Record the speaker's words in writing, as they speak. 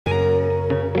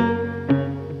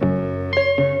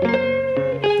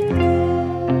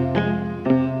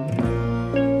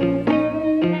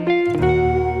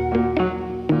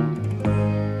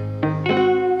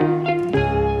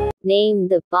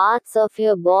the parts of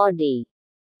your body: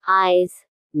 eyes,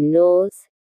 nose,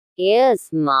 ears,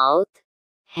 mouth,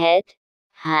 head,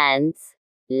 hands,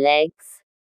 legs,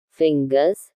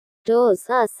 fingers, toes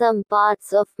are some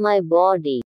parts of my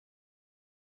body.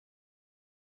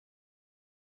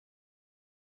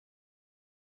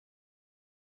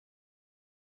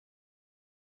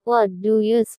 What do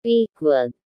you speak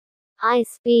with? I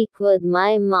speak with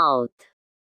my mouth.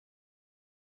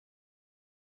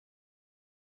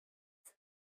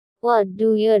 What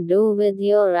do you do with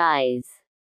your eyes?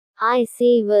 I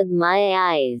see with my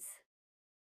eyes.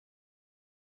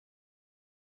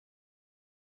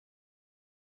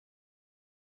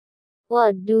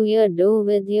 What do you do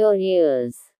with your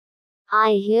ears?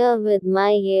 I hear with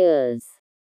my ears.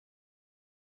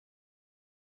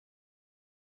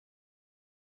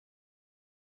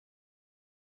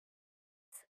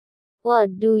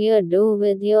 What do you do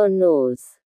with your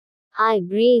nose? I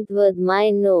breathe with my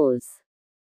nose.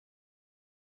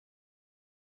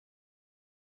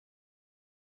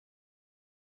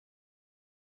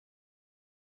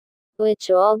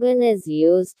 Which organ is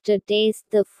used to taste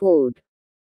the food?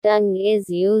 Tongue is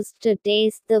used to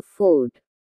taste the food.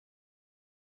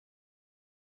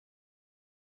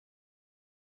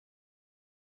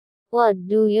 What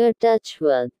do you touch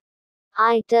with?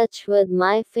 I touch with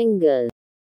my fingers.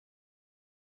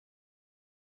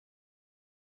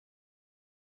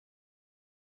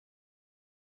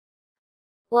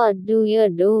 What do you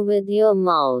do with your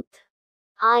mouth?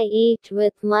 I eat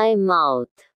with my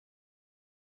mouth.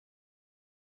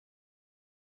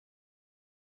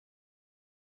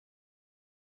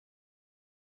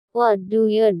 What do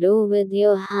you do with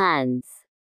your hands?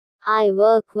 I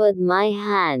work with my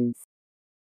hands.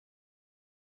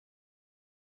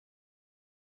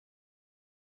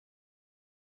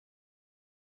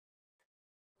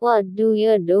 What do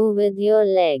you do with your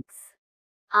legs?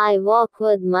 I walk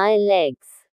with my legs.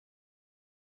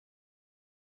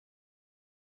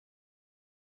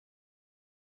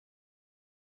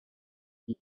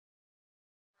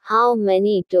 How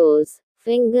many toes,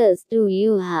 fingers do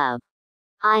you have?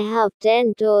 I have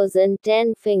 10 toes and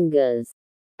 10 fingers.